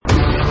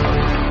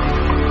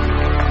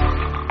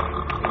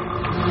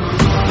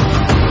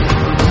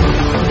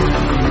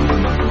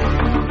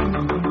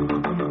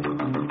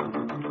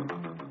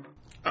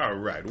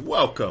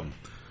welcome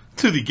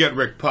to the Get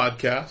Rick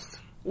podcast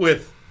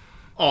with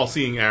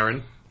All-Seeing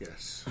Aaron.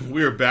 Yes.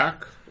 We're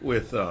back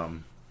with a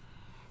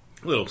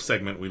little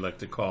segment we like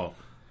to call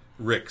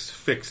Rick's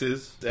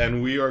Fixes,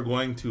 and we are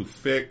going to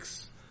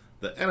fix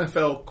the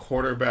NFL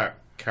quarterback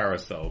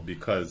carousel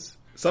because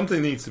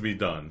something needs to be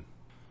done,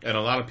 and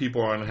a lot of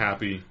people are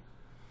unhappy,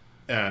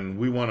 and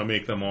we want to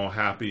make them all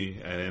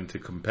happy and into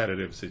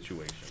competitive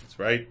situations,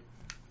 right?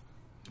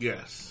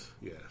 Yes.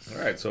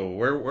 All right, so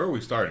where are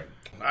we starting?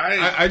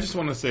 I I just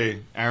want to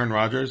say, Aaron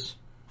Rodgers,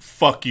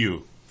 fuck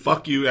you.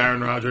 Fuck you,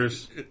 Aaron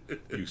Rodgers.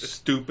 You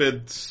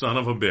stupid son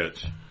of a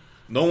bitch.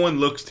 No one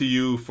looks to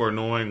you for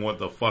knowing what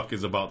the fuck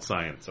is about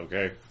science,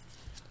 okay?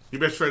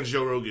 Your best friend's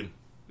Joe Rogan.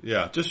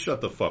 Yeah, just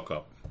shut the fuck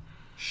up.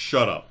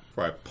 Shut up,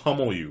 or I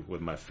pummel you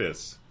with my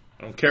fists.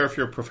 I don't care if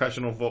you're a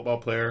professional football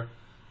player.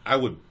 I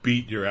would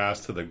beat your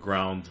ass to the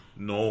ground,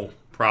 no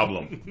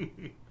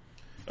problem.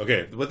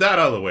 Okay, with that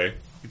out of the way.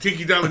 You take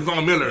you down like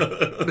Von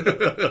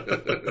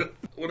Miller.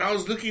 When I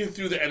was looking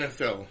through the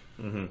NFL,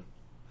 and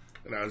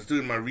I was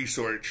doing my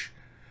research,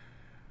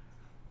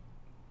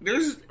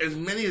 there's as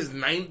many as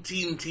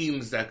 19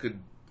 teams that could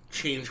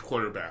change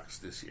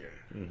quarterbacks this year.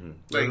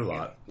 There's a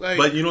lot.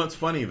 But you know what's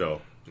funny,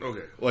 though?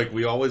 Okay. Like,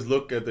 we always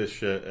look at this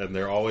shit, and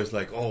they're always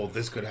like, oh,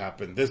 this could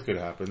happen, this could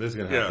happen, this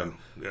could happen.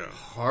 Yeah.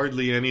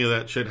 Hardly any of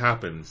that shit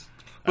happens.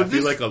 But I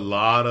feel like a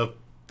lot of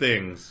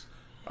things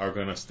are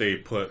going to stay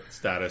put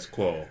status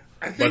quo.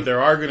 But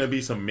there are going to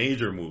be some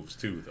major moves,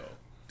 too, though.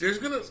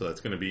 So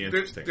that's going to be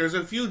interesting. There's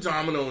a few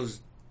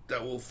dominoes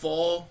that will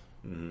fall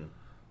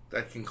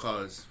that can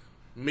cause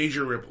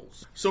major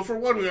ripples. So, for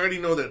one, we already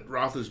know that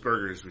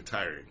Roethlisberger is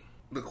retiring.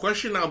 The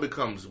question now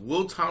becomes,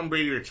 will Tom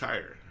Brady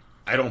retire?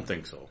 I don't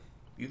think so.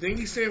 You think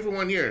he's staying for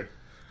 1 year?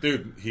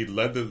 Dude, he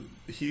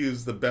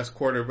is the best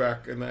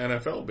quarterback in the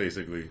NFL,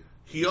 basically.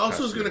 He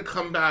also is going to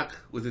come back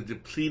with a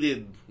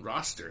depleted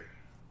roster.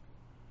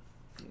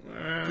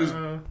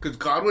 Because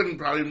Godwin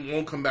probably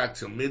won't come back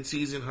till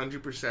mid-season,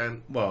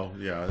 100%. Well,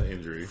 yeah,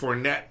 injury.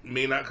 Fournette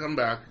may not come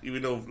back,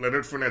 even though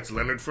Leonard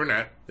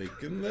Fournette. They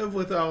can live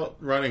without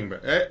running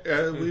back.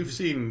 We've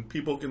seen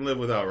people can live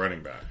without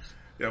running backs.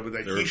 Yeah, but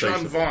that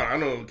Keyshawn Vaughn, I don't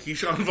know.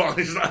 Keyshawn Vaughn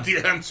is not the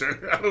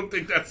answer. I don't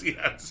think that's the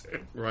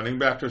answer. Running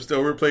backs are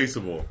still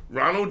replaceable.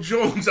 Ronald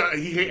Jones, I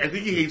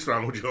think he hates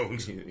Ronald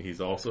Jones. He's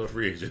also a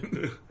free agent.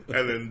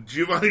 And then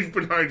Giovanni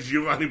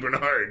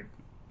Bernard.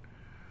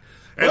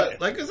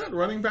 But, like I said,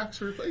 running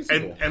backs are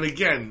replaceable. And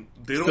again,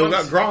 they don't still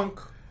got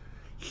Gronk.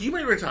 He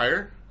may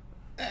retire.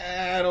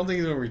 I don't think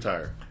he's going to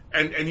retire.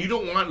 And you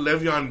don't want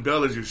Le'Veon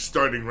Bell as your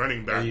starting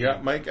running back. And you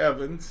got Mike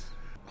Evans.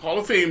 Hall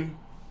of Fame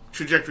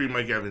trajectory,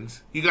 Mike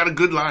Evans. He got a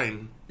good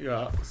line.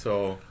 Yeah,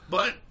 so...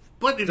 But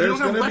if you there's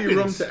don't have weapons... There's going to be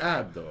room to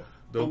add, though.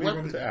 There'll be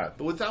room to add.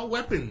 But without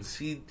weapons,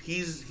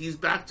 he's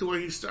back to where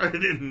he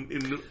started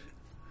in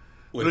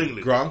with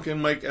Gronk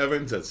and Mike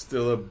Evans, that's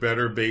still a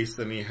better base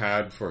than he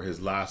had for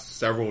his last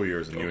several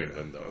years in New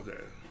England, though.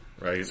 Okay.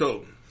 Right?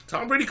 So,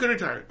 Tom Brady could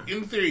retire.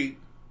 In theory,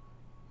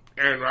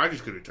 Aaron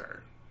Rodgers could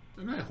retire.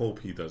 And I hope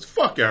he does.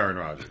 Fuck Aaron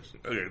Rodgers.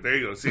 Okay, there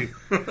you go. See?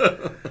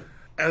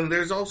 And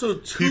there's also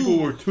two... People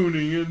were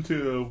tuning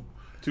into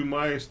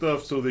my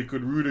stuff so they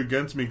could root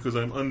against me because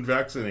I'm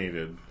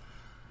unvaccinated.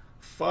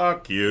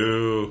 Fuck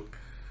you.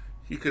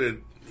 He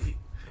could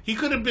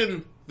have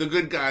been the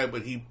good guy,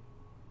 but he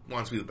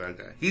wants to be the bad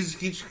guy.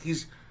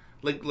 He's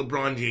like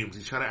LeBron James.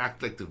 He's trying to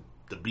act like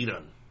the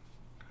beat-on.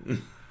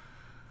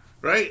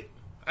 Right?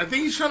 I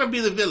think he's trying to be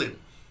the villain.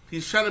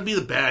 He's trying to be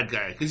the bad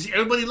guy because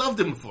everybody loved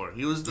him before.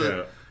 He was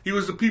the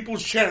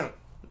people's champ.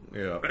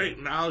 Yeah. Right?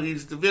 Now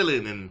he's the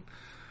villain, and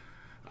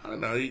I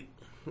don't know.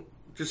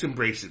 Just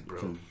embrace it,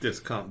 bro.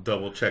 Discount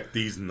double check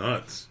these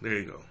nuts. There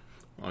you go.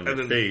 On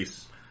your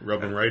face,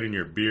 rub them right in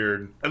your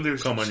beard, and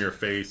come on your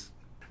face.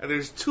 And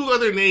there's two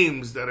other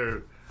names that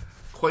are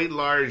quite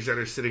large that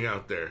are sitting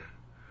out there.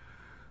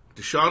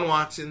 Deshaun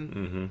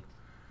Watson.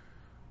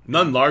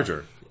 None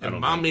larger.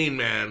 And my main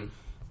man,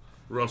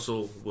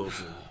 Russell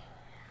Wilson.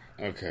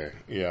 Okay.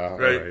 Yeah.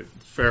 Right? All right.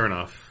 Fair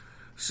enough.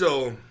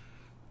 So,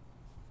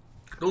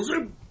 those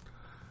are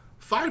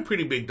 5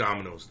 pretty big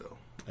dominoes, though.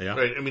 Yeah.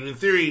 Right? I mean, in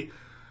theory,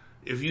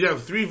 if you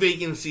have 3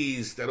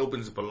 vacancies, that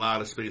opens up a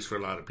lot of space for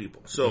a lot of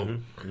people. So,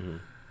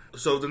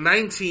 so the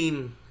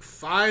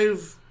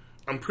 19-5,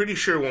 I'm pretty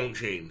sure won't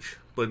change.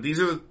 But these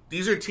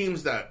are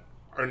teams that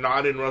are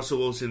not in Russell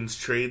Wilson's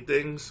trade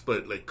things,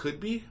 but like could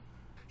be.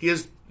 He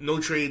has no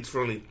trades for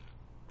only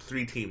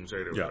 3 teams,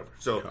 right? Or whatever.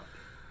 So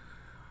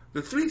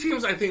the 3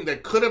 teams I think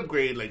that could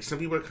upgrade, like some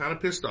people are kind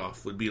of pissed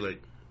off, would be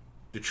like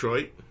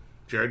Detroit,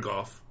 Jared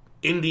Goff,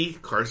 Indy,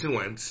 Carson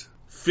Wentz,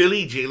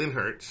 Philly, Jalen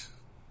Hurts,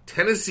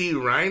 Tennessee,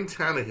 Ryan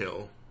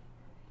Tannehill,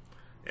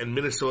 and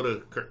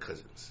Minnesota, Kirk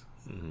Cousins.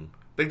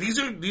 Like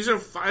these are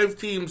 5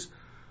 teams.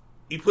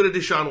 You put a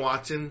Deshaun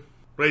Watson.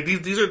 Right,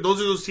 those are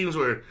those teams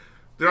where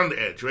they're on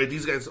the edge, right?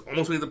 These guys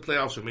almost made the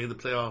playoffs or made the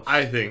playoffs.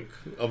 I think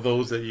of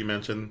those that you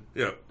mentioned,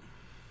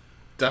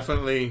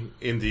 definitely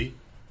Indy.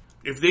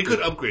 If they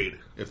could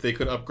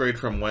upgrade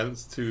from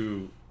Wentz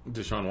to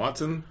Deshaun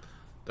Watson,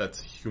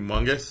 that's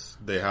humongous.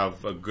 They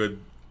have a good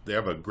They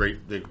have a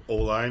great big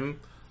O-line.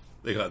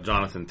 They got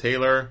Jonathan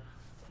Taylor.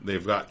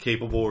 They've got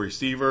capable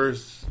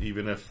receivers,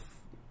 even if...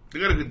 They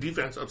got a good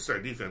defense,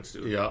 upstart defense,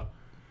 too. Yeah.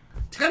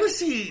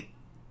 Tennessee,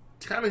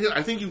 Tannehill,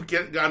 I think you've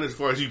gotten as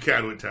far as you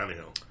can with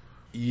Tannehill.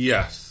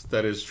 Yes,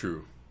 that is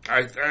true.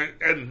 And I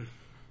don't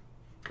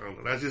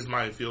know, that's just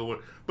my feel.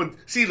 But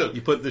see, look.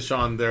 You put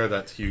Deshaun there,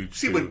 that's huge,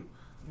 See, too.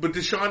 but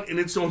Deshaun, in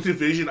its own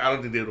division, I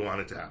don't think they would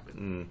want it to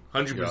happen.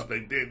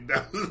 100%.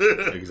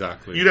 Yeah.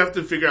 Exactly. You'd have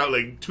to figure out,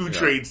 like, 2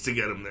 trades to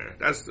get him there.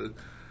 That's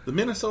the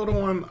Minnesota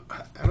one,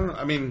 I don't know.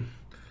 I mean,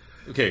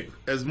 okay,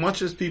 as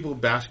much as people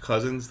bash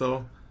Cousins,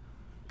 though,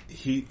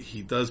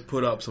 he does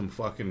put up some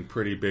fucking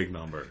pretty big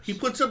numbers. He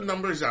puts up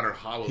numbers that are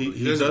hollow.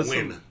 He does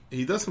doesn't win.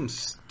 He does some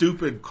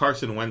stupid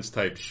Carson Wentz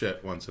type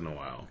shit once in a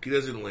while. He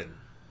doesn't win.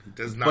 He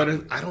does not But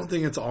win. I don't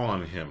think it's all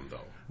on him, though.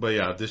 But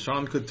yeah,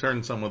 Deshaun could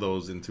turn some of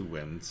those into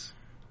wins.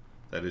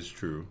 That is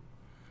true.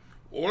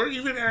 Or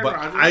even Aaron But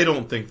Rodgers. I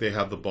don't think they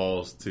have the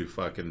balls to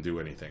fucking do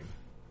anything.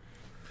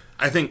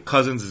 I think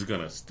Cousins is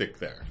going to stick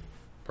there,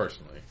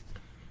 personally.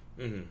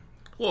 Mm-hmm.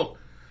 Well,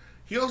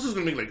 he also is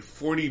going to make like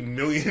 $40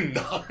 million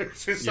or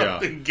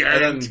something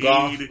guaranteed. And then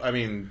Goff, I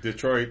mean,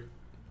 Detroit.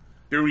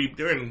 They're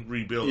in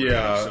rebuild.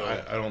 Yeah, right?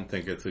 So I don't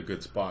think it's a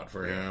good spot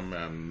for him.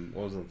 And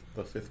what was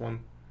the fifth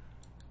one?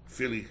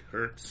 Philly,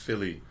 Hurts.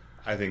 Philly.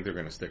 I think they're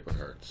going to stick with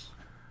Hurts.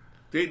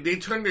 They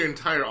turned their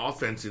entire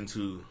offense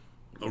into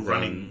a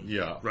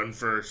run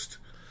first.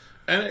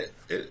 And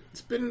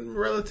it's been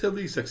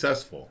relatively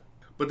successful.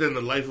 But then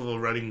the life of a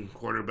running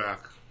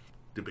quarterback,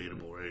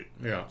 debatable, right?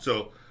 Yeah.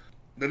 So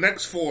the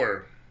next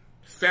 4,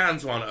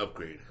 fans want to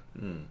upgrade.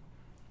 San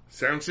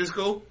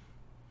Francisco,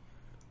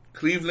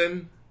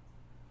 Cleveland,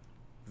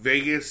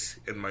 Vegas,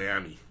 and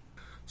Miami.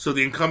 So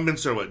the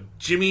incumbents are what?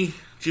 Jimmy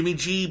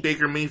G,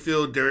 Baker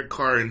Mayfield, Derek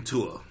Carr, and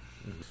Tua.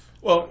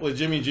 Well, with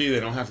Jimmy G, they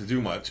don't have to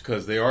do much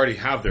because they already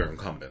have their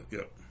incumbent.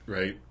 Yep.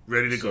 Right?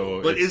 Ready to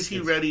So go. But is he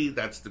ready?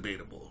 That's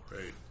debatable,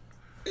 right?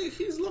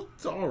 He's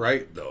looked all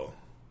right, though.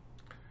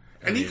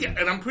 And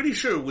I'm pretty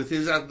sure with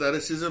his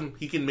athleticism,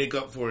 he can make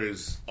up for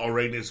his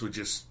alrightness with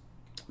just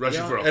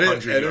rushing for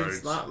 100 yards.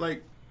 It's not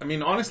like, I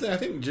mean, honestly, I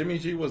think Jimmy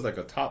G was like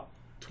a top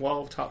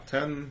 12, top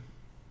 10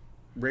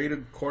 rated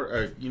in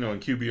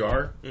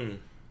QBR.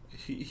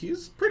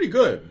 He's pretty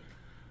good.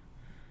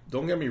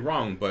 Don't get me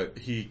wrong, but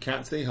he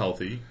can't stay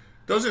healthy.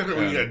 Doesn't hurt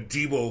when you got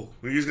Debo,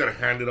 when you just got to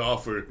hand it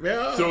off or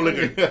throw like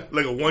a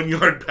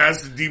 1-yard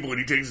pass to Debo and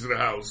he takes it to the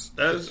house.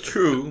 That's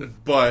true,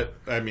 but,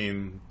 I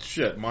mean,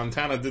 shit,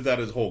 Montana did that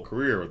his whole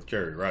career with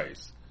Jerry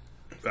Rice.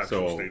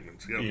 Factual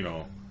statements,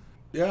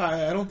 yep.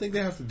 I don't think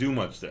they have to do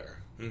much there.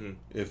 Mm-hmm.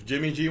 If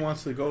Jimmy G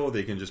wants to go,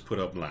 they can just put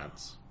up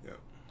Lance.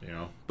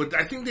 Yeah. But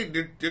I think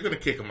they're going to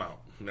kick him out.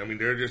 I mean,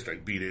 they're just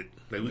like beat it.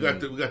 Like we got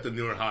the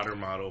newer, hotter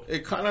model.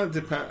 It kind of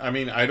depends. I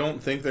mean, I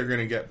don't think they're going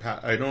to get.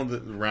 I know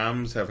that the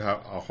Rams have a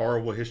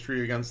horrible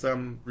history against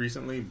them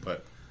recently,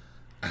 but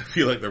I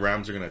feel like the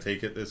Rams are going to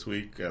take it this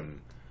week and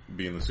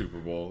be in the Super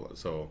Bowl.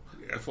 So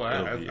that's why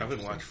I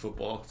haven't watched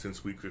football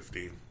since week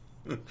 15.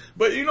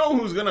 But you know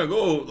who's going to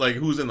go? Like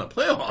who's in the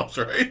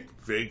playoffs, right?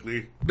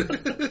 Vaguely.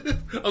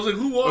 I was like,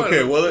 who won?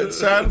 Okay, well it's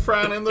San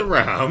Fran and the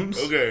Rams.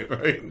 Okay,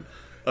 right.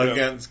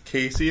 Against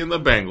Casey and the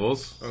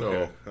Bengals.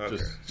 So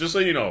okay. Just so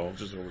you know,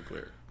 just so we're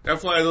clear.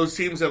 That's why those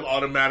teams have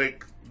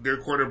automatic their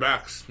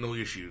quarterbacks, no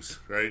issues,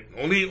 right?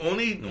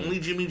 Only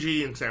Jimmy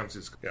G and San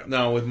Francisco. Yeah.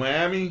 Now with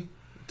Miami,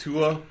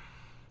 Tua,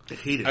 I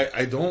hate it.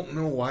 I don't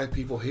know why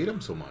people hate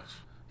him so much.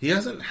 He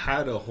hasn't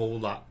had a whole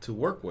lot to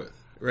work with,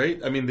 right?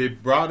 I mean, they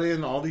brought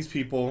in all these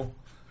people.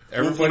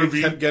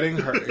 Everybody kept getting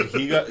hurt.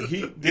 Did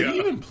he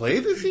even play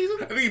this season?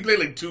 I think he played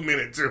like 2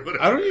 minutes or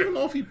whatever. I don't even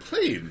know if he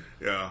played.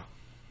 Yeah.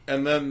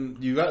 And then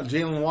you got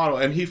Jalen Waddle,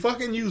 and he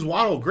fucking used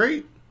Waddle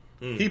great.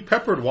 He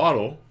peppered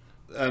Waddle,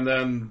 and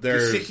then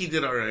there's Gesicki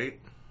did all right.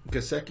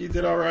 Gesicki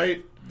did all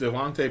right.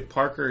 Devontae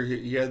Parker,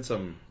 he had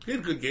some. He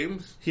had good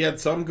games. He had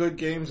some good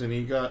games, and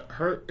he got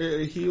hurt.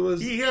 He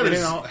was in and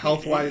out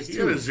health-wise too. He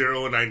had a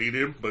 0 when I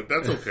needed him, but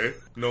that's okay.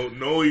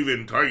 No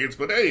even targets,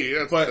 but hey,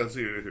 that's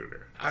here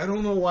there. I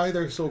don't know why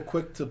they're so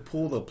quick to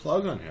pull the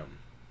plug on him.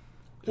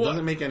 It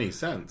doesn't make any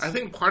sense. I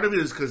think part of it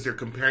is because they're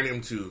comparing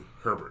him to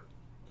Herbert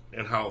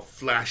and how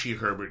flashy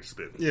Herbert's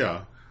been.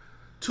 Yeah.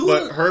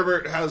 But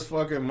Herbert has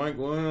fucking Mike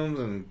Williams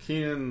and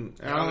Keenan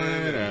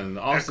Allen and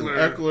Austin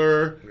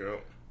Eckler.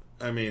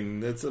 Yeah. I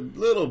mean, it's a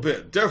little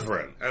bit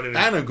different.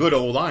 And a good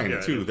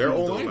O-line, too. Their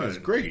O-line is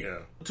great. Yeah.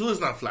 Tua's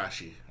not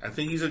flashy. I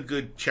think he's a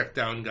good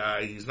check-down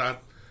guy. He's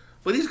not...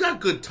 But he's got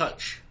good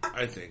touch,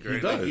 I think. Right? He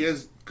does. Like, he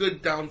has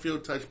good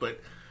downfield touch, but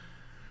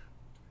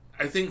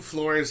I think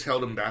Flores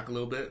held him back a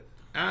little bit.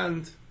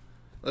 And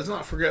let's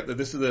not forget that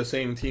this is the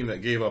same team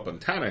that gave up on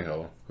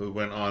Tannehill, who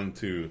went on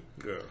to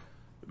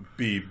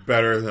be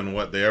better than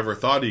what they ever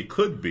thought he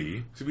could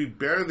be. To be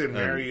better than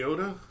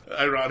Mariota,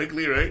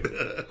 ironically, right?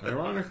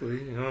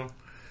 Ironically,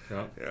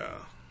 Yeah.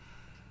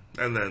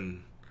 And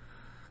then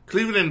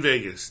Cleveland and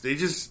Vegas.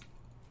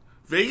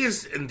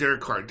 Vegas and Derek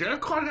Carr.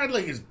 Derek Carr had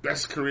like his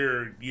best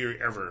career year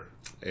ever.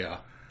 Yeah.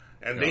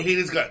 And they hate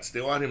his guts.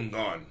 They want him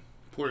gone.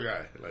 Poor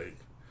guy. Like,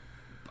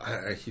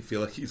 I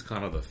feel like he's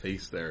kind of the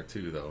face there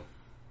too, though.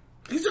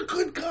 He's a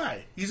good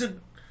guy.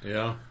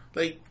 Yeah.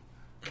 Like,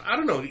 I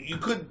don't know. You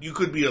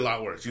could be a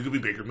lot worse. You could be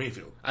Baker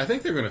Mayfield. I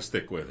think they're gonna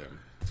stick with him,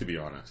 to be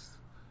honest.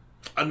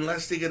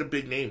 Unless they get a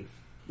big name.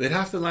 They'd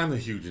have to land a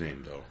huge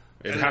name, though.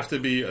 It'd have to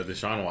be a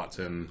Deshaun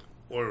Watson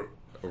or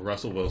a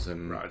Russell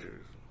Wilson.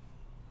 Rodgers.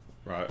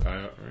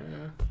 Yeah.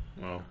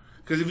 Well,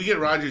 because if you get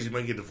Rodgers, you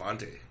might get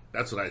Devontae.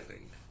 That's what I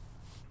think.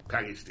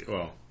 Package deal.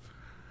 Well,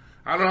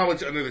 I don't know how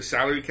much under the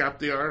salary cap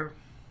they are.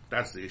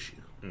 That's the issue.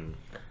 Mm.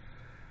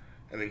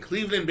 And then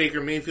Cleveland,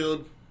 Baker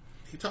Mayfield,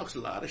 he talks a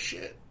lot of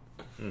shit.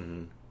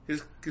 Mm-hmm.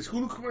 His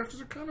Hulu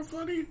commercials are kind of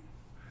funny,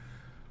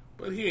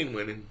 but he ain't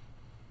winning.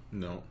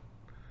 No.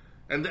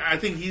 And I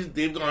think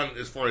they've gone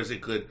as far as they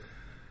could.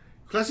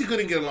 Plus, he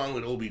couldn't get along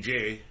with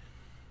OBJ.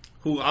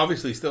 Who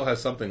obviously still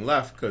has something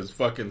left because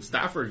fucking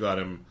Stafford got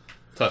him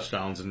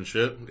touchdowns and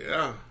shit.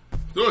 Yeah.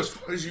 Go as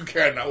far as you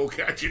can, I will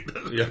catch it.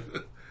 Yeah.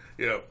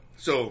 Yeah.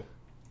 So,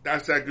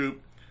 that's that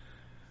group.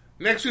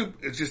 Next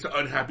group is just the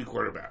unhappy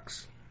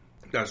quarterbacks.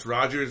 That's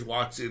Rodgers,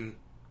 Watson,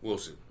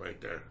 Wilson, right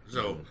there.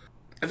 So,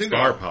 I think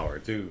star power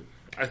too.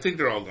 I think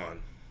they're all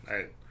gone.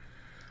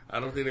 I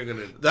don't think they're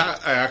gonna.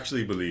 That I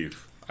actually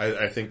believe.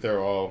 I think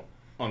they're all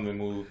on the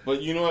move.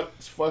 But you know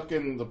what's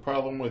fucking the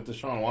problem with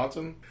Deshaun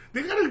Watson?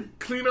 They gotta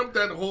clean up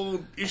that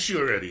whole issue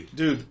already,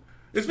 dude.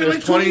 It's been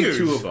there's like 2 years.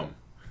 22 of them,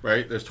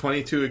 right? There's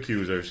 22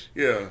 accusers.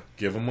 Yeah.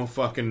 Give them a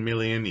fucking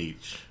million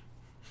each.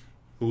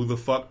 Who the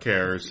fuck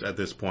cares at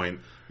this point?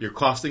 You're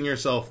costing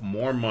yourself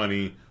more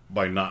money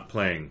by not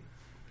playing.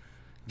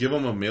 Give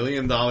them $1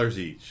 million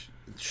each.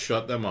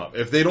 Shut them up.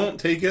 If they don't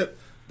take it,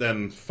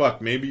 then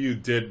fuck, maybe you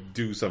did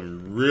do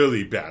some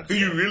really bad stuff.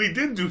 You really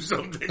did do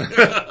something.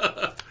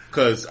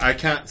 Because I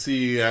can't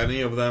see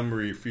any of them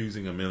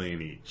refusing $1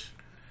 million each.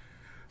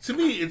 To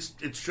me, it's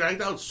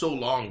dragged out so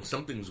long.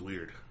 Something's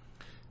weird.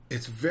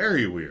 It's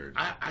very weird.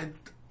 I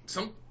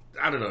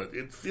don't know.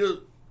 It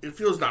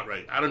feels not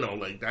right. I don't know.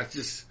 Like, that's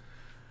just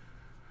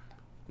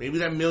maybe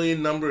that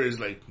million number is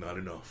like not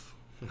enough.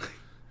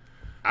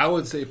 I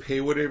would say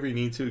pay whatever you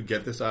need to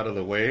get this out of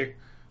the way.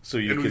 So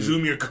you can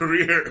resume your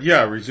career.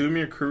 Yeah, resume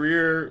your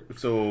career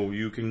so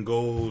you can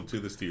go to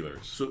the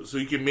Steelers. So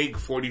you can make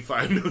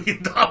 $45 million.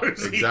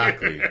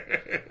 Exactly.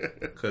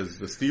 Because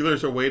the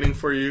Steelers are waiting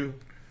for you,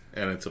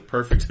 and it's a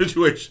perfect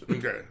situation.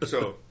 Okay,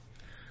 so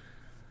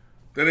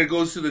then it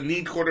goes to the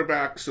need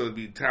quarterback. So it'd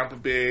be Tampa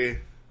Bay,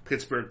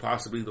 Pittsburgh,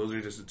 possibly. Those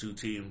are just the two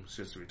teams,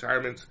 just the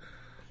retirements.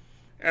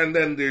 And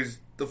then there's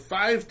the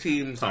 5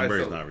 teams. Tom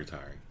Brady's not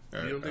retiring.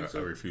 You don't think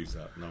so? I refuse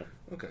that. No.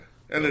 Okay.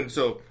 And then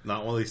so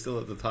not while he's still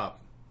at the top.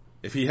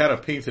 If he had a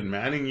Peyton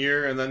Manning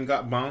year and then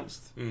got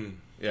bounced,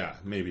 yeah,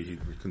 maybe he'd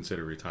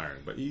consider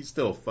retiring. But he's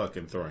still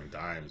fucking throwing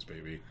dimes,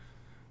 baby.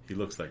 He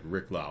looks like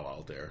Rick Lau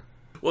out there.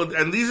 Well,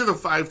 and these are the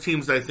 5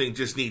 teams that I think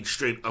just need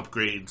straight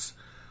upgrades.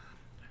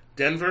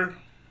 Denver,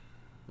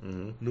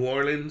 New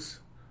Orleans,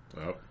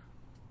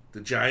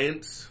 the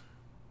Giants,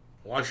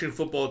 Washington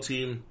football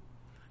team,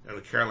 and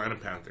the Carolina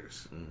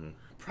Panthers.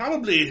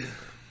 Probably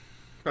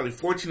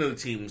 14 of the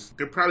teams,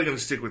 they're probably going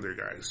to stick with their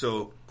guys.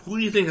 So, who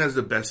do you think has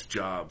the best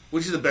job?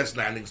 Which is the best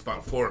landing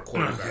spot for a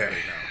quarterback right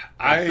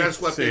now?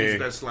 Best weapons,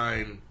 best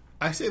line.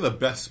 I say the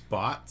best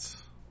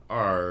spots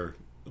are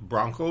the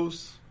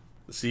Broncos,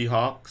 the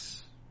Seahawks.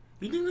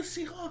 You think the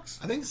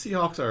Seahawks? I think the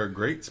Seahawks are a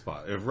great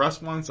spot. If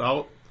Russ wants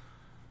out,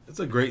 it's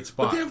a great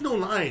spot. But they have no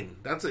line.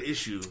 That's an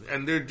issue.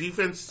 And their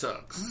defense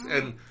sucks.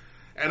 And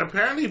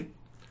apparently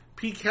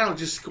Pete Carroll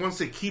just wants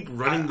to keep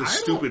running the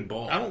stupid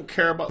ball. I don't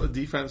care about the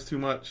defense too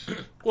much.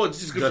 Well, it's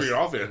just good for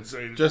your offense.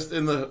 Just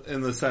in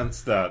the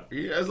sense that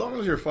as long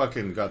as you're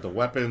fucking got the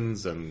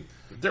weapons, and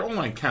their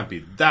O-line can't be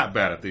that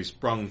bad if they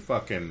sprung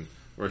fucking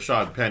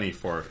Rashad Penny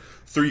for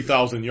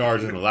 3,000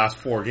 yards in the last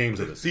 4 games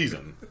of the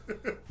season.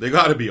 They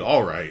got to be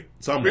all right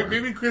somewhere.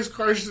 Maybe Chris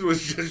Carson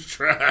was just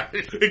trash.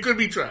 It could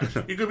be trash.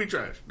 He could be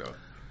trash. No.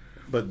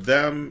 But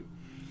them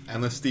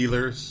and the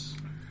Steelers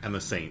and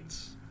the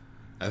Saints.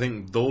 I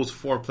think those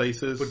 4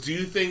 places. But do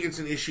you think it's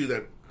an issue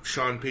that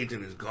Sean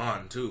Payton is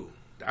gone too?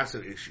 That's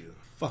an issue.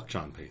 Fuck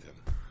Sean Payton.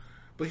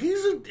 But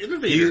he's an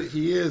innovator.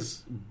 He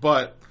is.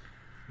 But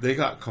they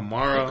got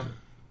Kamara.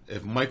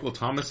 If Michael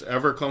Thomas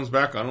ever comes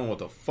back, I don't know what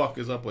the fuck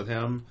is up with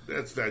him.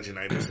 That's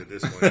vaginitis at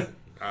this point.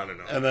 I don't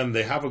know. And then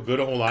they have a good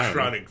O-line.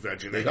 Chronic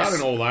vaginitis. They got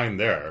an O-line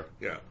there.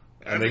 Yeah.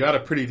 And they got a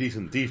pretty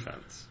decent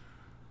defense.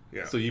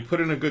 Yeah. So you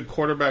put in a good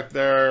quarterback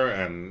there,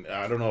 and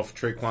I don't know if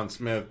Traquan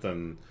Smith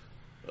and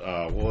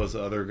what was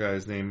the other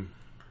guy's name?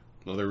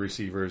 The other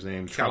receiver's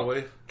name?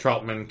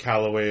 Troutman,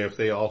 Callaway, if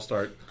they all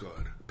start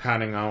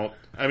panning out.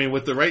 I mean,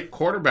 with the right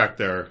quarterback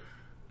there,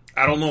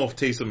 I don't know if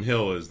Taysom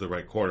Hill is the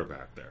right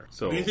quarterback there.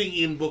 So, do you think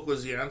Ian Book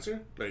was the answer?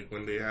 Like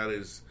when they had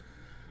his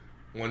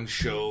one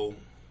show,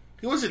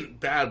 he wasn't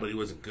bad, but he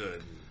wasn't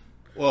good.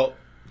 Well,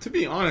 to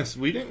be honest,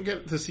 we didn't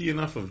get to see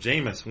enough of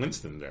Jameis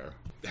Winston there.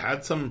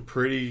 Had some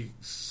pretty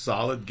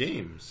solid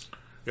games.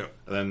 Yeah.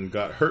 And then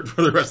got hurt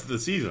for the rest of the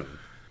season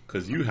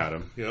because you had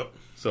him. Yep.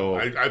 So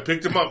I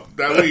picked him up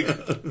that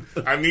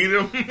week. I need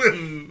him,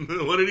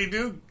 and what did he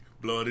do?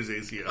 blow out his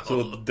ACL.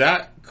 So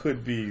that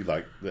could be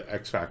like the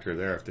X factor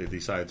there if they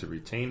decide to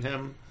retain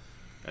him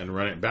and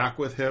run it back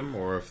with him,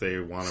 or if they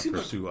want to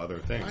pursue other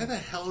things. Why the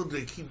hell do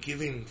they keep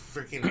giving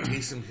freaking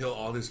Taysom Hill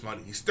all this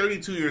money? He's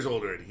 32 years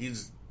old already.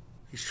 He's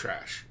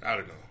trash. I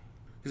don't know.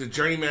 He's a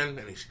journeyman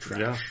and he's trash.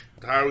 Yeah.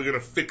 How are we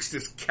gonna fix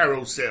this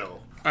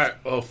carousel? All right.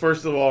 Well,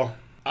 first of all,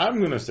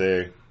 I'm gonna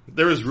say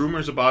there was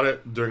rumors about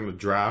it during the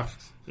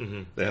draft.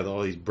 Mm-hmm. They had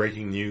all these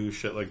breaking news,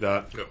 shit like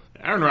that. Yep.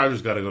 Aaron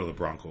Rodgers got to go to the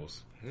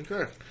Broncos.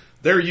 Okay.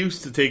 They're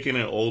used to taking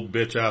an old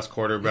bitch-ass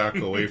quarterback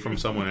away from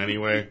someone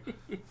anyway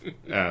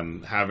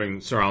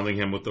and surrounding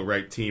him with the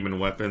right team and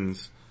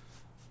weapons.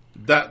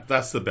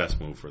 That's the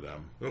best move for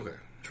them. Okay.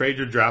 Trade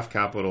your draft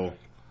capital.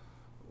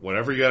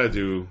 Whatever you got to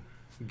do,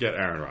 get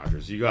Aaron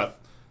Rodgers. You got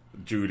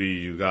Judy,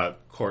 you got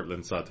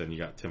Cortland Sutton, you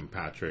got Tim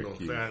Patrick. No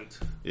offense.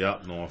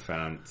 Yep, no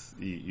offense.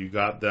 You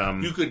got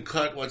them. You could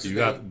cut what's his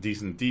name? You got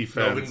decent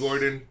defense. Melvin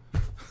Gordon.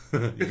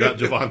 You got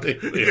Javonte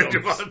Williams.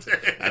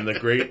 Javonte. And the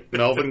great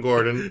Melvin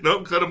Gordon.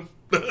 Nope, cut him.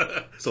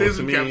 So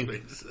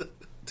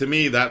to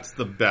me, that's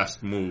the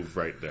best move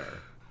right there.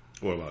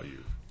 What about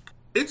you?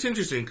 It's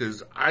interesting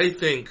because I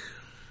think,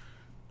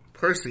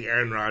 personally,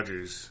 Aaron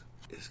Rodgers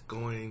is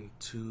going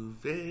to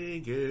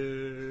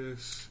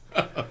Vegas.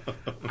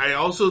 I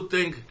also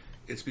think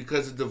it's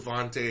because of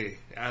Devontae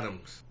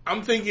Adams.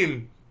 I'm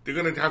thinking they're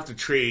going to have to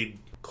trade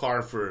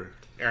Carr for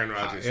Aaron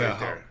Rodgers right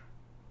there.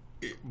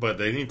 But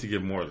they need to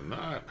give more than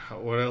that.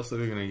 What else are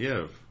they going to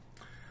give?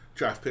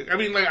 Draft pick. I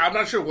mean, like, I'm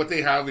not sure what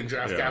they have in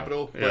draft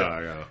capital.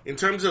 But in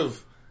terms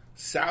of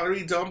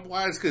salary dump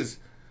wise, because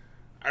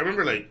I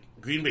remember, like,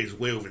 Green Bay's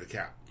way over the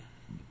cap.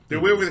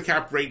 They're way over the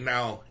cap right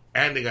now,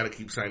 and they got to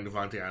keep signing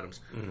Devontae Adams.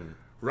 Mm-hmm.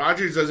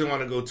 Rodgers doesn't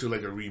want to go to,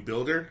 like, a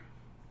rebuilder.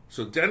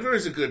 So Denver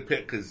is a good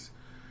pick because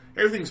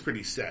everything's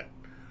pretty set.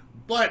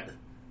 But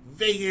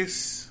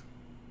Vegas.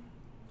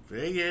 I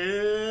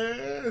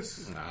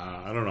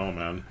don't know,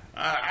 man.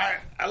 I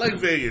like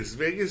Vegas.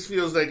 Vegas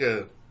feels like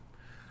a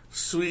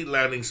sweet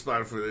landing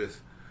spot for this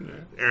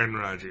Aaron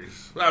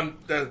Rodgers.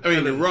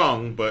 You're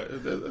wrong,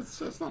 but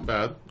that's not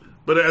bad.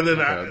 But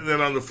then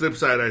on the flip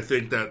side, I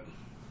think that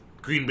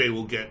Green Bay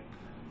will get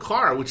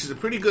Carr, which is a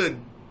pretty good.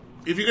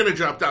 If you're going to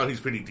drop down, he's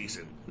pretty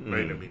decent,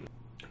 right? I mean,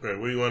 right.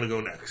 Where do you want to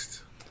go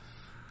next?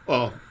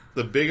 Well,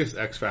 the biggest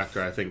X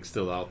factor I think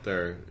still out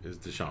there is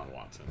Deshaun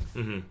Watson.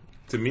 Mm-hmm.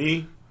 To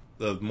me,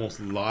 the most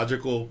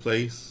logical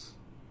place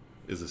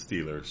is the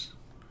Steelers.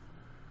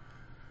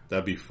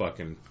 That'd be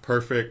fucking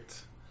perfect,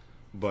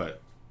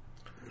 but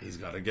he's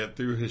got to get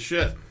through his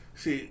shit.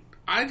 See,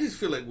 I just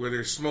feel like where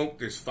there's smoke,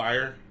 there's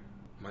fire.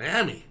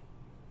 Miami.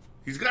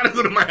 He's got to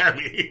go to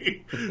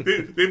Miami.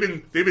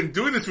 They've been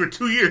doing this for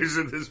 2 years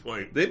at this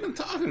point. They've been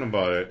talking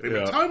about it. They've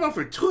been talking about it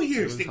for 2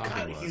 years.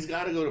 He's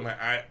got to go to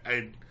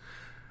Miami.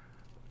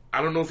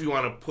 I don't know if you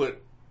want to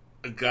put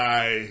a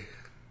guy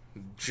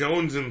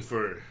jonesing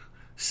for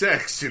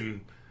sex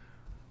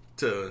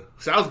to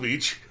South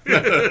Beach. You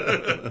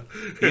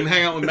can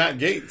hang out with Matt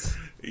Gates.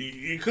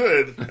 You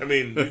could. I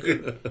mean, you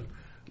could.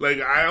 Like,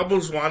 I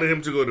almost wanted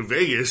him to go to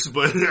Vegas,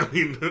 but I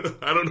mean,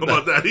 I don't know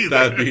about that either.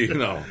 That'd be,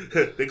 no.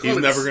 He's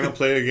never going to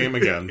play a game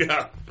again.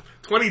 Yeah.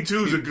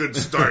 22 is a good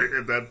start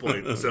at that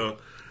point. So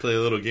play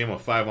a little game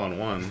of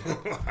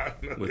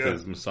 5-on-1 with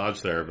his massage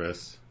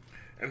therapist.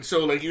 And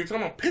so, like, you're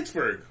talking about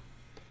Pittsburgh.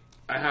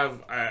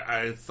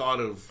 I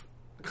thought of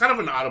kind of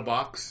an out of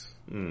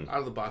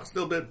the box a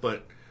little bit,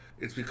 but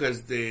it's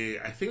because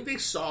I think they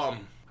saw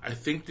him. I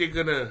think they're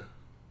going to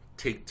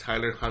take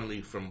Tyler Huntley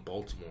from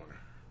Baltimore.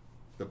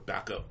 The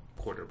backup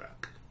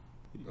quarterback.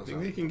 You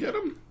think they can get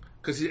him?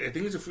 Because I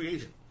think he's a free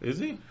agent. Is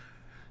he?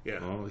 Yeah.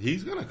 Well,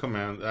 he's going to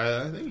command.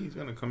 I think he's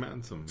going to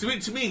command some.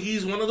 To me,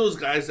 he's one of those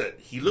guys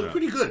that he looked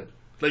pretty good.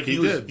 Like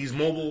he's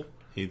mobile.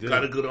 He did.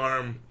 Got a good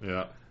arm.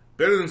 Yeah.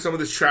 Better than some of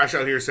this trash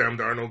out here, Sam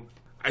Darnold.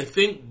 I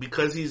think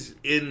because he's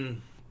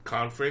in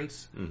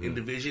conference, in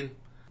division,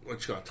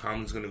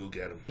 Tomlin's going to go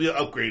get him. Be an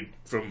upgrade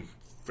from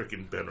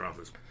freaking Ben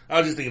Roethlisberger. I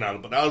was just thinking out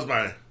of it, but that was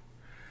my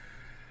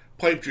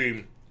pipe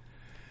dream.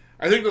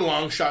 I think the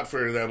long shot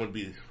for them would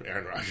be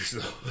Aaron Rodgers,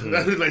 though.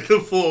 That would be like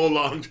the full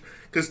long...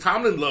 Because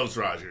Tomlin loves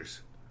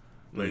Rodgers.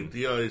 Like,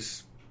 he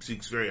always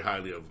speaks very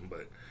highly of him.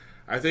 But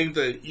I think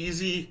the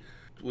easy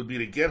would be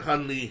to get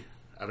Hundley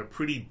at a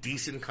pretty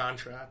decent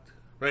contract,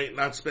 right?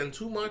 Not spend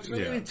too much.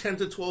 Maybe 10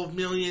 to 12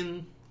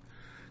 million.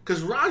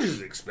 Because Rodgers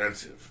is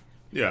expensive.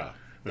 Yeah.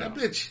 That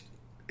bitch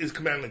is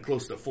commanding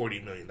close to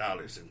 $40 million.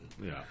 And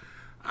yeah.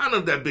 I don't know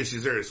if that bitch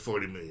deserves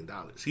 $40 million.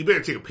 He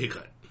better take a pay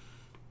cut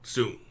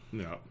soon.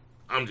 Yeah.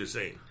 I'm just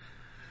saying.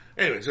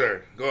 Anyway,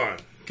 sir, go on.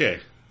 Okay,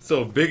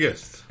 so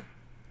biggest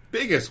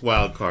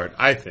wild card,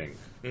 I think,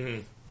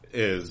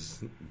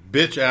 is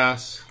bitch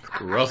ass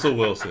Russell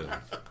Wilson.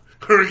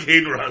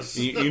 Hurricane Russ.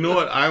 You know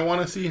what I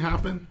want to see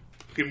happen?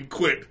 Him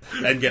quit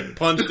and get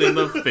punched in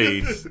the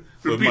face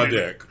with my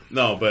dick.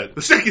 No, but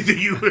the second thing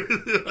you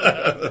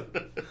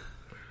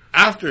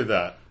after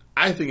that,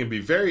 I think it'd be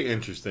very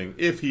interesting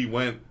if he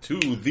went to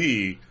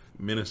the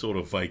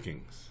Minnesota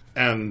Vikings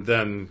and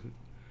then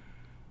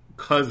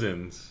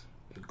Cousins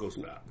goes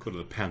back. Go to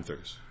the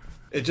Panthers.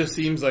 It just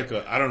seems like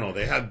I don't know.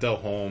 They had Del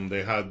Home.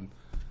 They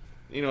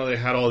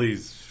had all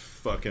these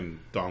fucking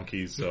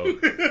donkeys. So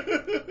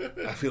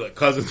I feel like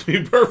Cousins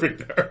would be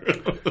perfect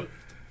there.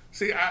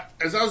 See, I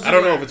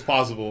don't know if it's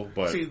possible,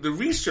 but see, the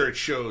research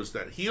shows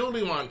that he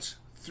only wants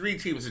 3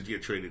 teams to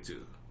get traded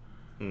to: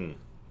 New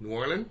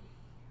Orleans,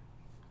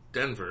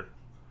 Denver,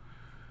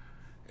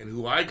 and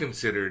who I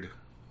considered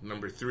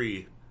number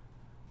 3,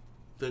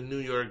 the New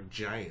York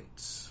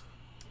Giants.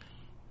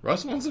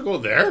 Russ wants to go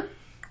there?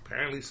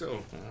 Apparently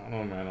so. I don't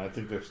know, man. I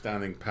think they're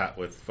standing pat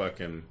with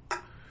fucking.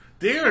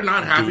 They are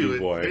not happy with.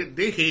 Boy.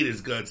 They hate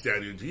his guts,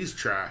 Daniel. He's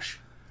trash.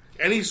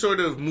 Any sort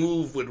of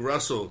move with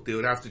Russell, they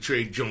would have to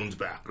trade Jones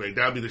back, right?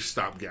 That would be the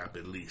stopgap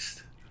at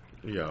least.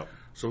 Yeah.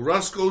 So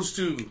Russ goes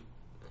to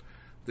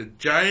the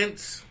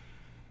Giants.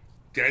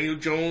 Daniel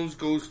Jones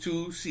goes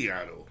to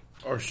Seattle.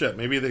 Or shit,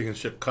 maybe they can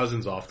ship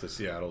Cousins off to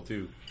Seattle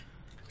too.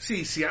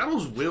 See,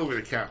 Seattle's way over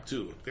the cap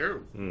too. They're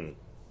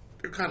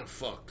kind of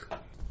fucked.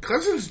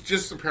 Cousins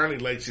just apparently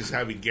likes just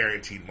having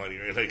guaranteed money,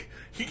 right? Like,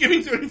 you give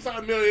me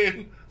 $35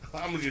 million,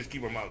 I'm gonna just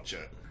keep my mouth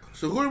shut.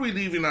 So who are we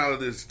leaving out of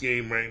this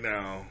game right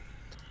now?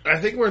 I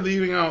think we're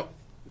leaving out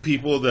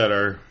people that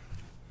are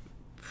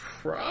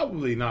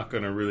probably not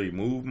going to really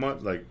move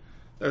much. Like,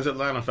 there's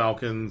Atlanta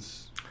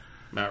Falcons,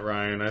 Matt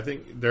Ryan. I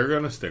think they're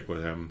going to stick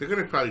with him. They're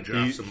going to probably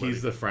draft somebody.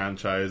 He's the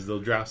franchise.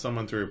 They'll draft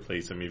someone to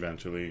replace him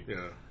eventually.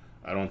 Yeah.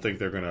 I don't think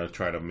they're going to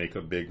try to make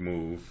a big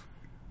move.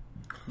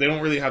 They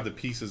don't really have the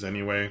pieces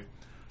anyway,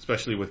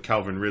 especially with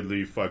Calvin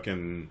Ridley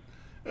fucking,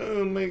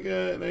 oh my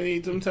God, I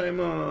need some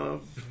time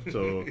off.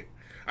 So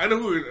I know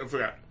who I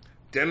forgot.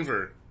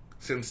 Denver.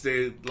 Since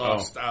they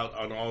lost out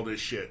on all this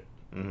shit.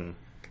 Mm-hmm.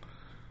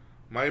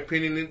 My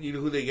opinion, you know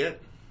who they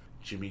get?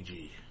 Jimmy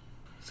G.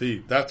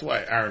 See, that's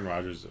why Aaron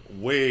Rodgers is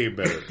way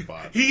better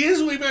spot. He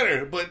is way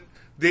better, but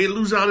they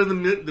lose out in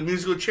the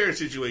musical chair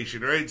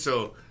situation, right?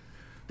 So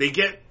they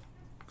get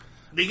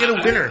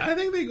a winner. I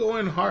think they go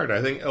in hard.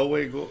 I think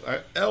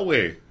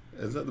Elway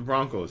is at the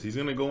Broncos. He's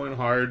going to go in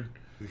hard.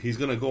 He's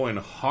going to go in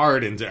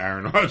hard into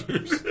Aaron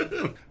Rodgers.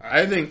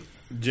 I think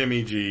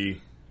Jimmy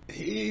G,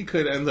 he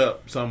could end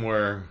up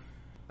somewhere.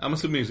 I'm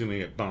assuming he's going to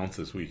get bounced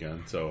this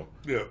weekend, so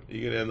yeah,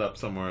 he could end up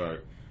somewhere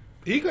like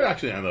he could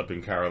actually end up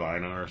in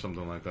Carolina or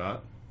something like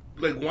that.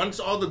 Like once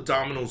all the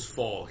dominoes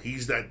fall,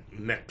 he's that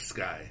next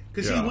guy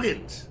because he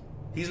wins.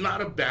 He's not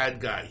a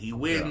bad guy. He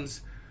wins.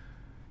 Yeah.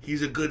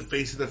 He's a good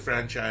face of the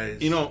franchise.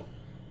 You know,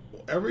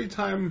 every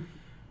time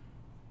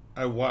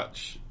I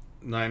watch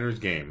Niners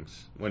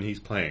games when he's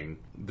playing,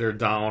 they're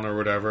down or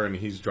whatever, and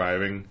he's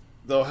driving.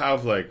 They'll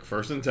have like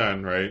 1st and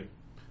 10, right?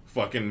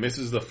 Fucking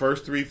misses the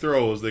first 3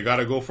 throws. They got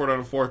to go for it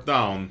on 4th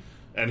down,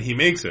 and he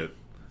makes it.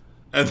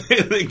 And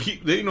they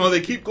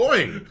keep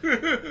going.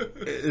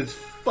 It's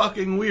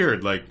fucking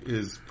weird. Like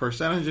his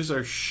percentages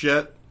are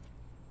shit,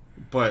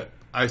 but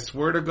I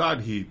swear to God,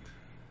 he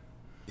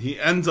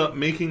ends up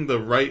making the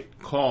right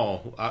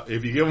call.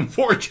 If you give him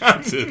 4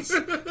 chances,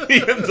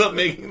 he ends up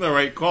making the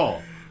right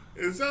call.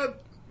 Is that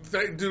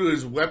due to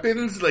his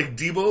weapons, like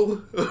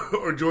Debo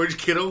or George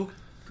Kittle,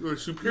 or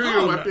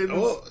superior weapons?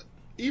 Well,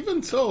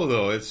 even so,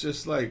 though, it's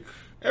just like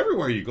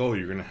everywhere you go,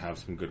 you're gonna have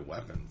some good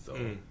weapons.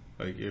 Though,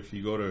 like if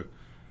you go to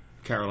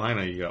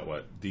Carolina, you got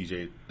what?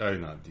 DJ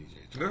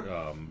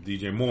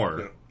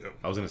Moore. Yeah.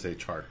 I was gonna say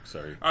Chark.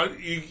 Sorry.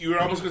 You were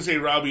almost gonna say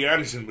Robbie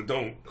Anderson, but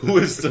don't. Who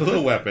is still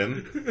a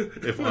weapon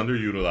if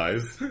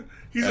underutilized?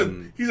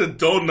 He's a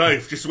dull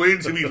knife, just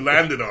waiting to be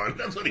landed on.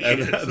 That's what he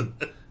is.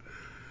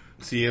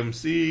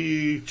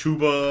 CMC,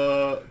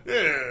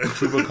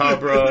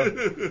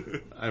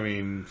 Chupacabra. I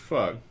mean,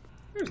 fuck.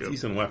 There's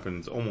decent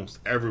weapons almost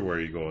everywhere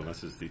you go,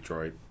 unless it's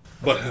Detroit.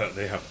 But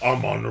they have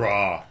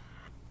Amon-Ra,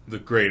 the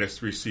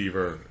greatest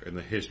receiver in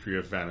the history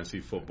of fantasy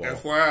football.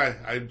 FYI,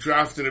 I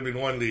drafted him in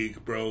one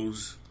league,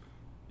 bros.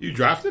 You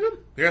drafted him?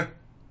 Yeah.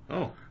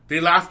 Oh. They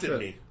laughed at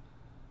me.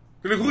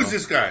 They're like, who's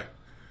this guy?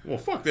 Well,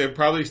 fuck, they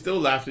probably still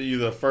laughed at you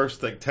the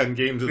first, 10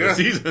 games of the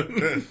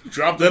season.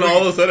 Dropped then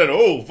all of a sudden,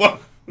 oh,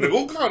 fuck. Like,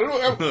 oh, God,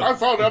 I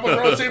found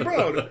Amon-Ra St.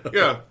 Brown.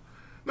 Yeah.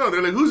 No,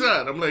 they're like, who's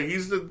that? I'm like,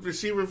 he's the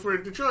receiver for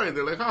Detroit.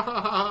 They're like, ha,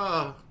 ha, ha,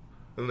 ha.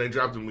 And they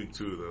dropped him week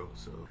 2, though.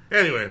 So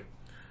anyway.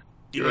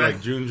 You're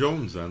like June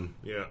Jones, then.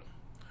 Yeah.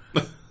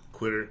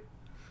 Quitter.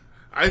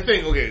 I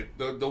think, okay,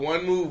 the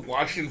one move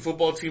Washington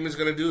football team is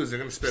going to do is they're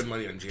going to spend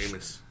money on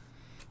Jameis.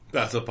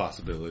 That's a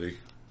possibility.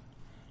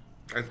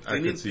 I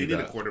need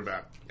a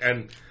quarterback.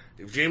 And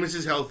if Jameis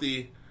is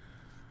healthy,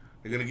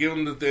 they're going to give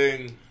him the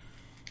thing.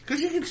 Because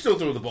he can still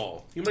throw the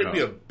ball. He might be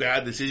a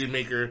bad decision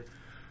maker.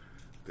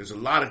 There's a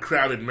lot of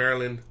crowd in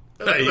Maryland.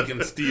 He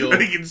can steal.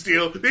 He can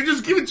steal. They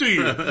just give it to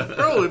you.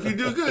 Bro, if you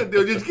do good,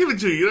 they'll just give it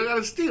to you. You don't got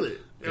to steal it.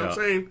 You know what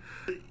I'm saying?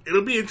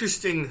 It'll be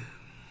interesting.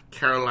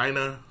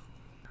 Carolina.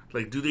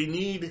 Like, do they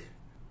need...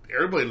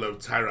 Everybody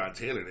loved Tyrod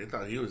Taylor. They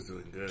thought he was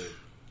doing good.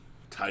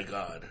 Ty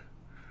God.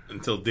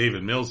 Until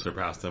David Mills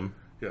surpassed him.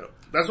 Yeah.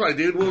 That's why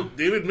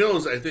David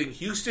Mills, I think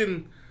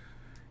Houston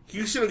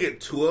will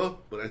get Tua,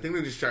 but I think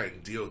they're just trying to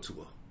deal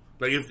Tua.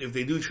 Like, if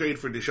they do trade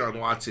for Deshaun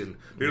Watson,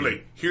 they're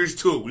like, here's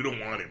Tua, we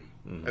don't want him.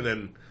 And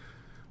then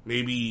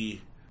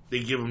maybe they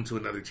give him to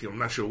another team. I'm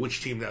not sure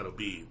which team that'll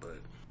be, but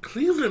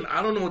Cleveland,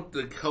 I don't know what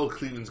the hell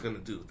Cleveland's going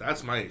to do.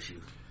 That's my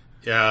issue.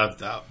 Yeah,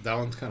 that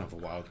one's kind of a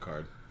wild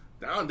card.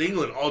 Now they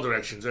go in all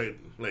directions, right?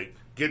 Like,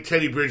 get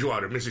Teddy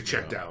Bridgewater, Mr.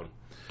 Check down.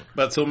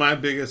 But so my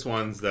biggest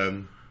ones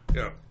then,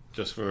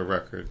 just for the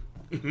record,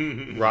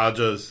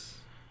 Rodgers,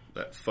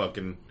 that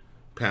fucking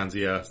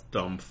pansy ass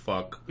dumb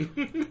fuck,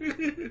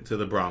 to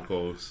the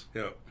Broncos.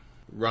 Yeah.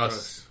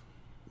 Russ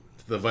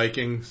to the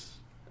Vikings,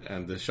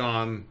 and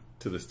Deshaun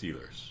to the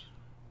Steelers.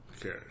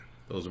 Okay.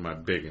 Those are my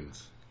big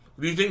ones.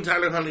 Do you think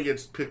Tyler Huntley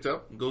gets picked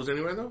up, goes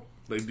anywhere though?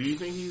 Like, do you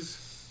think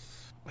he's...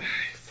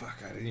 Fuck,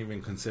 I didn't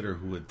even consider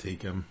who would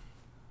take him.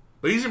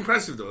 But he's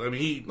impressive though. I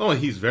mean,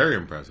 he's very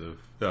impressiив.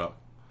 Yeah.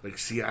 Like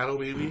Seattle,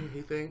 maybe,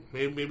 you think?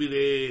 Maybe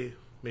they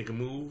make a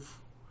move?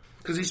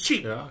 Because he's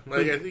cheap. Yeah,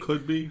 like, I think,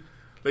 could be.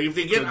 Like if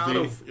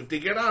they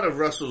get out of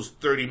Russell's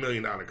 $30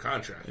 million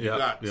contract, you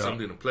got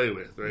something to play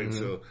with, right? Mm-hmm.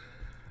 So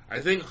I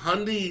think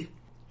Hundy,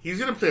 he's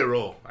gonna play a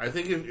role. I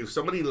think if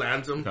somebody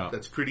lands him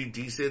that's pretty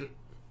decent,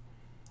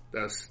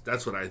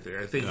 that's what I think.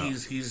 I think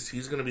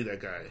he's gonna be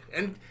that guy,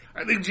 and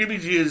I think Jimmy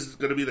G is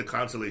gonna be the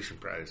consolation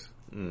prize.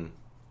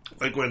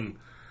 Like when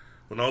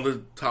all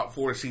the top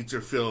 4 seats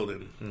are filled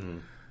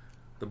and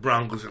the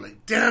Broncos are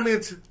like, damn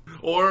it,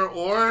 or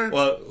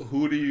well,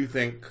 who do you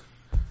think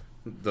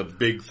the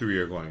big 3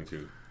 are going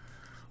to?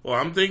 Well,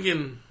 I'm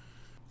thinking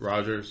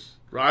Rodgers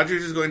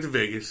is going to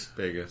Vegas.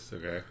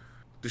 Okay.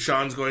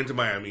 Deshaun's going to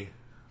Miami.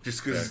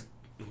 Just because,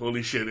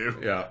 holy shit.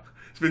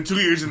 It's been 2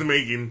 years in the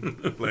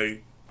making.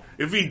 Like,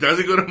 if he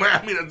doesn't go to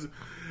Miami,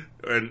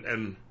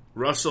 and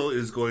Russell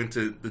is going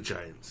to the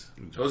Giants.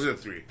 Those are the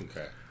 3.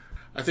 Okay.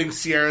 I think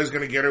Sierra's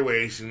going to get her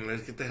way. She's going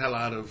to get the hell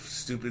out of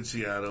stupid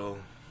Seattle.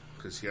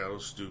 Because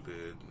Seattle's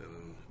stupid.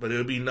 But it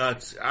would be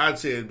nuts. I'd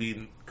say it would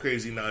be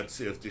crazy nuts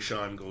if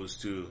Deshaun goes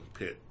to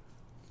Pitt.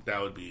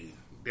 That would be...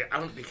 I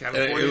don't think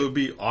California... It would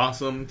be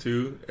awesome,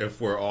 too, if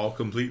we're all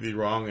completely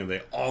wrong and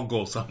they all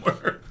go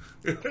somewhere.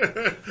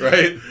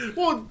 Right?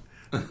 Well,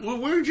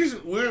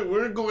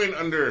 we're going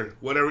under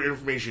whatever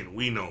information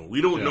we know.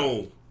 We don't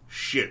know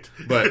shit.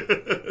 But...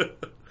 if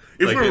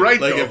we're right,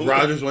 like though... if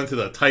Rodgers went to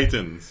the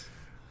Titans...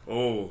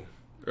 Oh...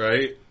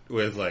 Right?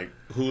 With, like,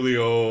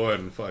 Julio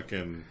and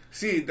fucking...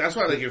 See, that's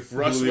why, like, if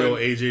Russ Julio,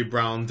 went... A.J.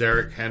 Brown,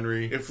 Derrick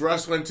Henry... If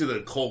Russ went to the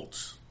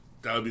Colts,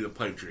 that would be the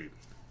pipe dream.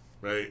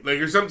 Right? Like,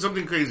 or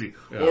something crazy.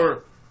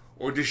 Yeah.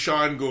 Or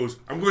Deshaun goes,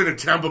 I'm going to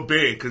Tampa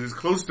Bay, because it's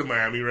close to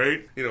Miami,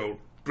 right? You know,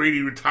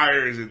 Brady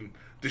retires, and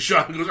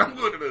Deshaun goes, I'm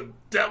going to the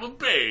Tampa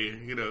Bay.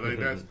 You know, like,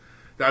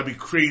 that'd be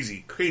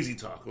crazy. Crazy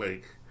talk.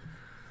 Like,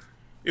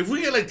 if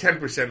we get, like,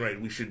 10% right,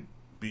 we should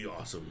be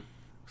awesome.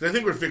 Because I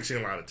think we're fixing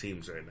a lot of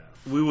teams right now.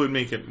 We would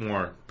make it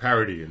more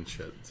parody and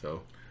shit,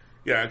 so...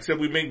 Yeah, except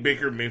we make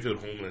Baker Mayfield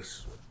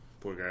homeless.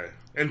 Poor guy.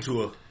 And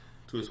Tua's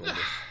homeless.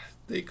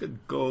 They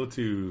could go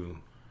to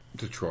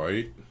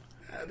Detroit.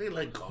 Yeah, they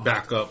like golf.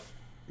 Back up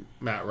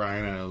Matt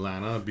Ryan in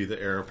Atlanta, be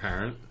the heir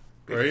apparent.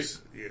 Right?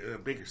 Yeah,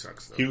 Baker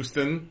sucks, though.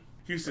 Houston,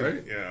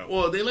 right? Yeah.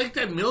 Well, they like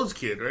that Mills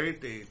kid, right?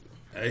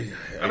 I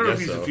don't know if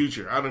he's the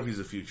future. I don't know if he's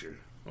the future.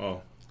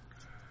 Oh.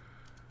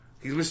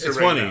 He's Mr. It's right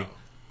funny,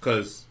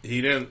 because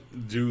he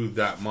didn't do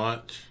that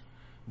much,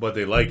 but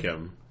they like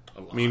him.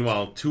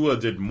 Meanwhile, Tua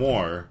did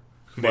more,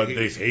 but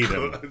they hate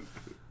him.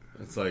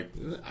 It's like,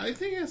 I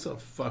think it's a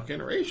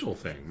fucking racial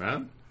thing,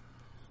 man.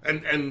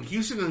 And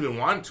Houston doesn't even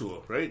want Tua,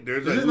 right?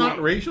 Is it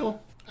not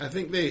racial? I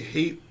think they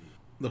hate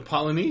the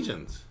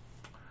Polynesians.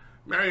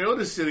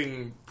 Mariota's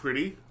sitting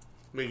pretty,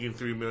 making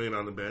 $3 million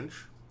on the bench.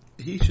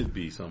 He should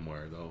be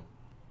somewhere, though.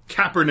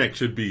 Kaepernick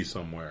should be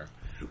somewhere.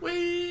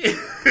 Wait.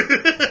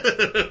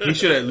 He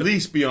should at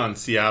least be on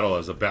Seattle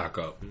as a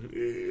backup.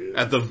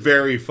 At the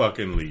very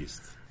fucking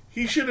least.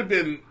 He should have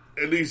been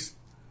at least...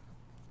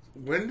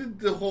 When did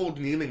the whole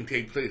kneeling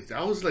take place?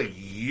 That was like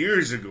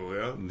years ago,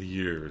 yeah?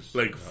 Years.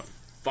 Like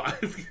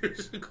 5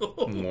 years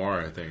ago?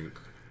 More, I think.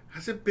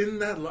 Has it been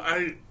that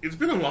long? It's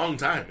been a long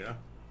time, yeah?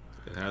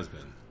 It has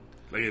been.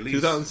 Like at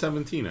least...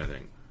 2017, I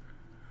think.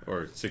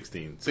 Or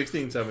 16.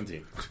 16,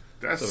 17.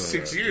 That's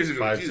 6 years ago.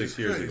 5, Jesus 6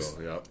 years Christ.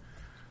 ago, yep.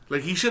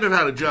 Like, he should have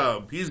had a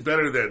job. He's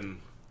better than...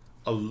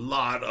 a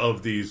lot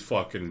of these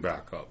fucking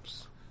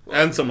backups.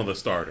 And some of the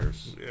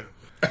starters. Yeah.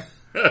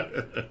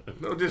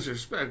 No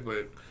disrespect,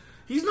 but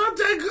he's not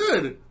that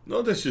good.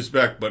 No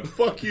disrespect, but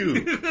fuck you.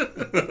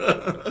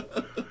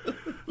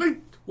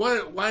 Like,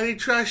 why they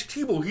trash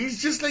Tebow?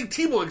 He's just like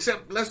Tebow,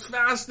 except less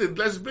fast and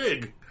less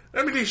big.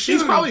 I mean,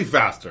 he's probably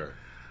faster,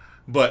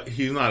 but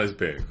he's not as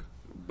big.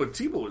 But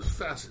Tebow is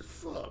fast as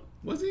fuck.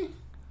 Was he?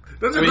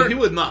 Hurt. He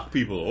would knock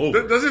people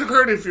over. Doesn't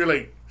hurt if you're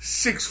like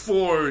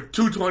 6'4",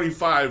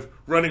 225,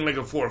 running like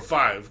a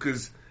 4.5,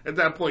 because at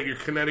that point your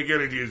kinetic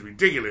energy is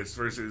ridiculous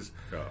versus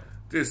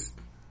this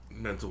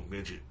mental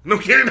midget. No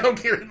kidding. No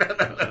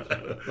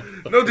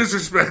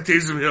disrespect,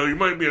 Taysom Hill. You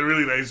might be a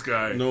really nice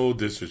guy. No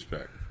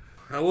disrespect.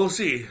 We'll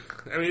see.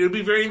 I mean, it would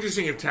be very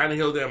interesting if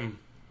Tannehill them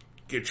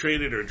get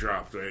traded or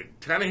dropped, right?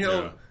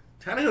 Tannehill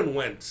and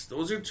Wentz.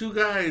 Those are two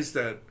guys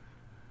that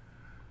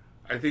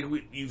I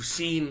think you've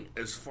seen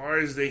as far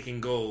as they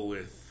can go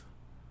with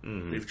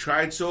Mm-hmm. They've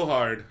tried so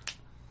hard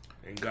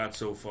and got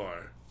so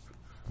far.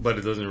 But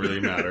it doesn't really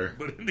matter.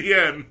 But in the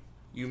end,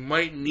 you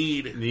might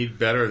need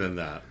better than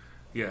that.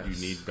 Yes.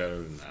 You need better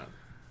than that.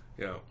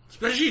 Yeah.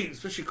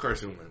 Especially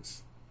Carson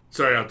Wentz.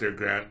 Sorry out there,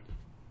 Grant.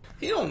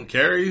 He don't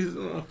care. He's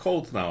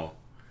Colts now.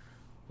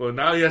 Well,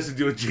 now he has to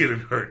deal with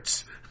Jalen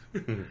Hurts.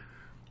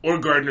 Or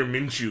Gardner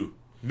Minshew.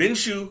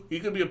 Minshew, he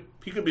could be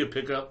a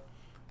pickup.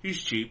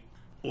 He's cheap.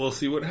 We'll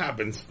see what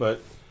happens.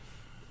 But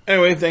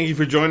anyway, thank you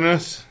for joining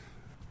us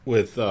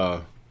with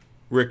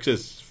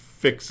Rick's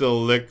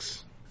Fixel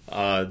Licks.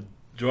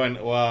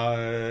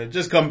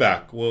 Just come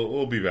back.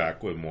 We'll be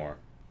back with more.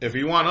 If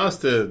you want us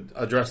to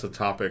address a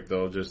topic,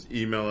 though, just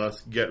email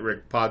us,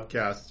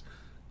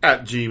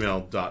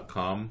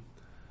 getrickpodcast@gmail.com,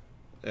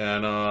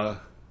 and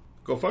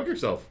go fuck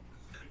yourself.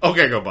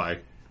 Okay, goodbye.